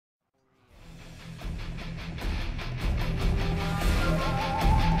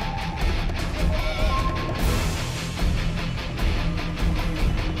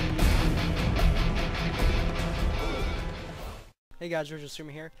guys, George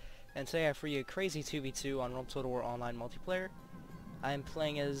Streamer here, and today I have for you a crazy 2v2 on Rome Total War Online multiplayer. I am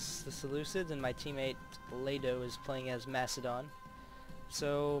playing as the Seleucids, and my teammate Lado is playing as Macedon.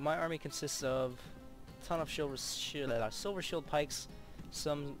 So my army consists of a ton of silver shield pikes,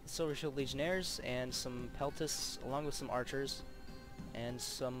 some silver shield legionnaires, and some peltasts, along with some archers, and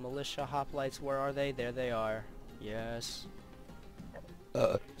some militia hoplites. Where are they? There they are. Yes.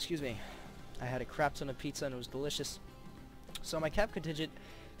 Excuse me. I had a crap ton of pizza and it was delicious. So my cav contingent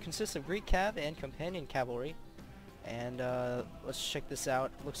consists of Greek cav and companion cavalry. And let's check this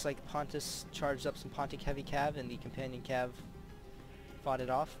out. Looks like Pontus charged up some Pontic heavy cav and the companion cav fought it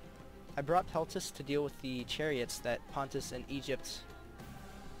off. I brought Peltus to deal with the chariots that Pontus and Egypt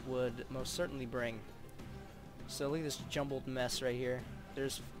would most certainly bring. So look at this jumbled mess right here.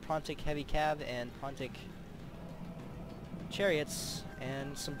 There's Pontic heavy cav and Pontic chariots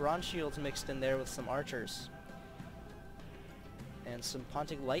and some bronze shields mixed in there with some archers. And some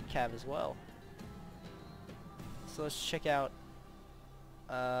Pontic light cav as well. So let's check out,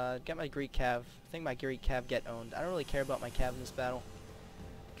 got my Greek cav. I think my Greek cav get owned. I don't really care about my cav in this battle.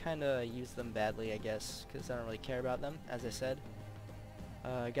 Kinda use them badly, I guess, because I don't really care about them, as I said.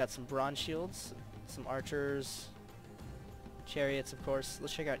 Got some bronze shields, some archers, chariots of course.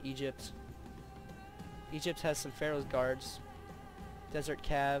 Let's check out Egypt. Egypt has some Pharaoh's guards, desert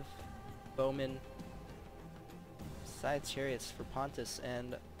cav, bowmen, besides chariots for Pontus,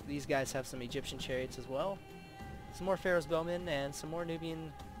 and these guys have some Egyptian chariots as well. Some more Pharaoh's bowmen and some more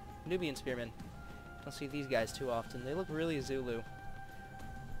Nubian spearmen. Don't see these guys too often. They look really Zulu.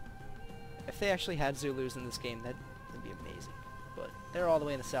 If they actually had Zulus in this game, that'd be amazing. But they're all the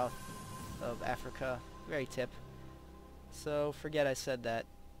way in the south of Africa, very tip. So forget I said that,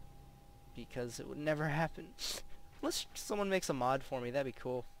 because it would never happen. Unless someone makes a mod for me, that'd be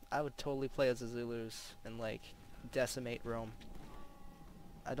cool. I would totally play as the Zulus and like decimate Rome.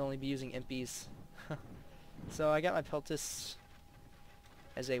 I'd only be using impies. So I got my Peltus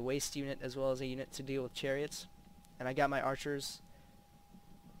as a waste unit as well as a unit to deal with chariots, and I got my archers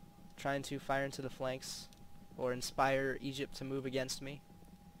trying to fire into the flanks or inspire Egypt to move against me.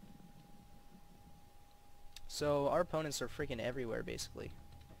 So our opponents are freaking everywhere basically.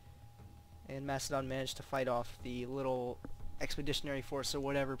 And Macedon managed to fight off the little expeditionary force or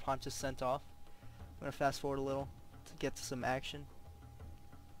whatever Pontus sent off. I'm going to fast forward a little to get to some action.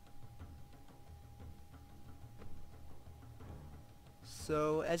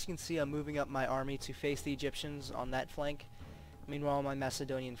 So as you can see, I'm moving up my army to face the Egyptians on that flank. Meanwhile, my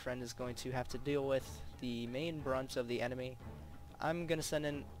Macedonian friend is going to have to deal with the main brunt of the enemy. I'm going to send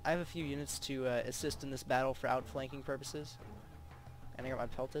in, I have a few units to assist in this battle for outflanking purposes. And I got my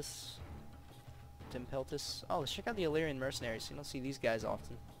Peltus. Peltus. Oh, let's check out the Illyrian mercenaries. You don't see these guys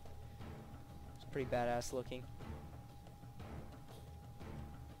often. It's pretty badass looking.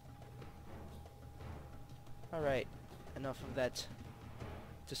 Alright, enough of that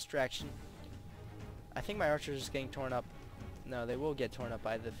distraction. I think my archers are just getting torn up. No, they will get torn up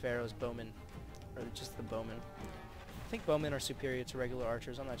by the Pharaoh's bowmen. Or just the bowmen. I think bowmen are superior to regular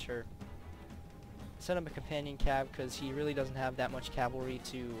archers, I'm not sure. Set up a companion cav because he really doesn't have that much cavalry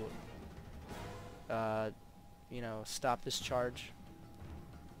to you know, stop this charge.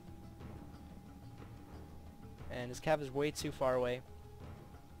 And his cav is way too far away.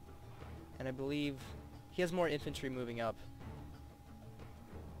 And I believe he has more infantry moving up.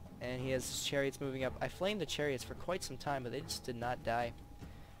 And he has his chariots moving up. I flamed the chariots for quite some time, but they just did not die.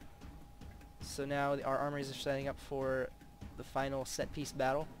 So now our armies are setting up for the final set-piece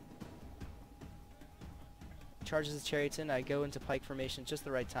battle. Charges the chariots in. I go into pike formation just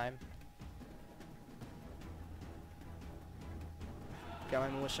the right time. Got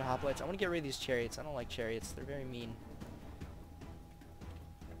my militia hoplites. I want to get rid of these chariots. I don't like chariots. They're very mean.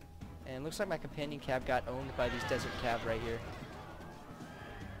 And it looks like my companion cav got owned by these desert cav right here.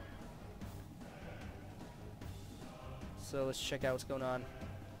 So let's check out what's going on.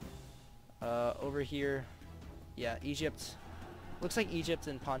 Over here, yeah, Egypt. Looks like Egypt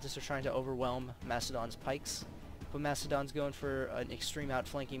and Pontus are trying to overwhelm Macedon's pikes, but Macedon's going for an extreme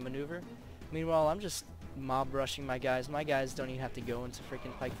outflanking maneuver. Meanwhile, I'm just mob rushing my guys. My guys don't even have to go into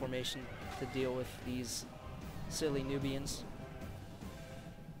freaking pike formation to deal with these silly Nubians.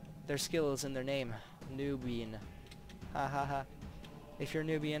 Their skill is in their name, Nubian. Ha ha ha. If you're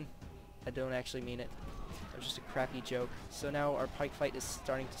Nubian, I don't actually mean it. It was just a crappy joke. So now our pike fight is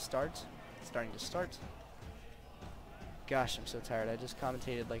starting to start. Gosh, I'm so tired. I just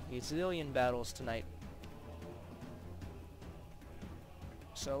commentated like a zillion battles tonight.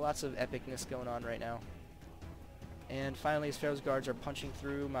 So lots of epicness going on right now. And finally, his Pharaoh's guards are punching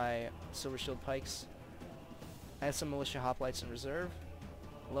through my silver shield pikes. I have some militia hoplites in reserve.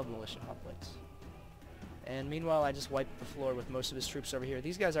 Love militia hoplites. And meanwhile, I just wiped the floor with most of his troops over here.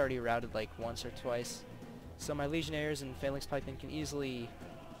 These guys already routed like once or twice. So my legionnaires and phalanx pikemen can easily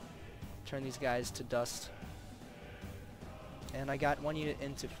turn these guys to dust. And I got one unit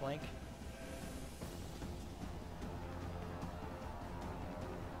into flank.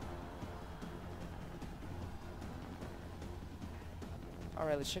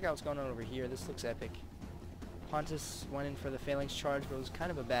 Alright, let's check out what's going on over here. This looks epic. Pontus went in for the phalanx charge, but it was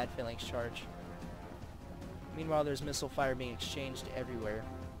kind of a bad phalanx charge. Meanwhile, there's missile fire being exchanged everywhere.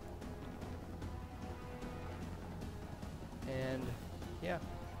 And, yeah.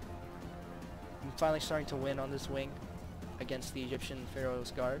 I'm finally starting to win on this wing against the Egyptian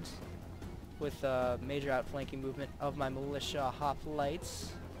Pharaoh's guards with major outflanking movement of my militia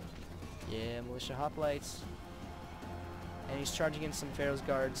hoplites. Yeah, militia hoplites. And he's charging in some Pharaoh's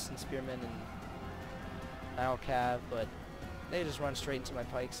guards and spearmen and Nile Cav, but they just run straight into my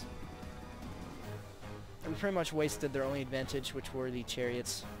pikes. And we pretty much wasted their only advantage, which were the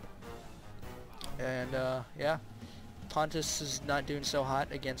chariots. And yeah, Pontus is not doing so hot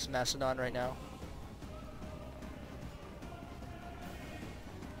against Macedon right now.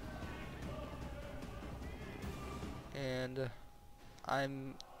 And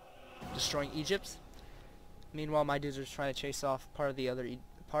I'm destroying Egypt. Meanwhile, my dudes are trying to chase off part of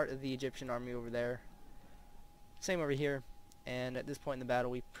the Egyptian army over there. Same over here. And at this point in the battle,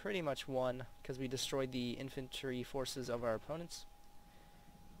 we pretty much won because we destroyed the infantry forces of our opponents.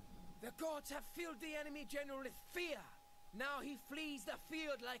 The gods have filled the enemy general with fear. Now he flees the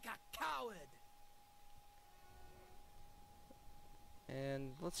field like a coward.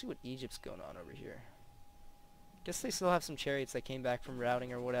 And let's see what Egypt's going on over here. Guess they still have some chariots that came back from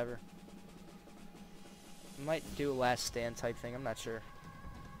routing or whatever. Might do a last stand type thing, I'm not sure.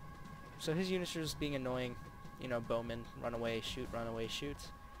 So his units are just being annoying. You know, bowmen, run away, shoot,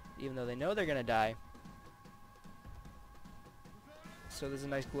 even though they know they're gonna die. So there's a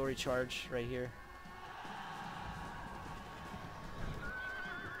nice glory charge right here.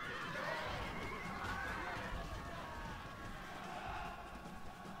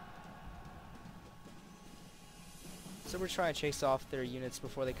 So we're trying to chase off their units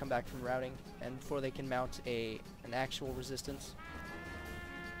before they come back from routing and before they can mount an actual resistance.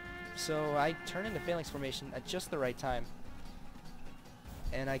 So I turn into phalanx formation at just the right time.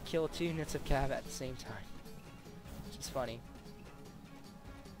 And I kill 2 units of cav at the same time. Which is funny.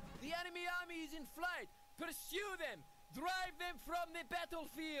 The enemy army is in flight. Pursue them. Drive them from the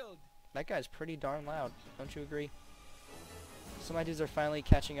battlefield. That guy's pretty darn loud. Don't you agree? So my dudes are finally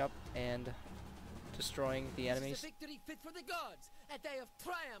catching up and destroying the enemies. This is a victory fit for the gods. A day of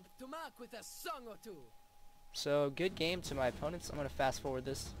triumph to mark with a song or two. So good game to my opponents. I'm going to fast forward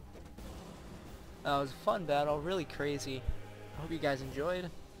this. It was a fun battle, really crazy. I hope you guys enjoyed.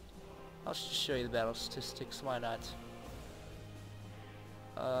 I'll just show you the battle statistics, why not?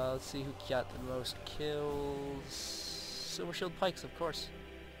 Let's see who got the most kills. Silver Shield Pikes, of course.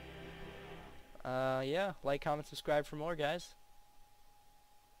 Yeah, like, comment, subscribe for more, guys.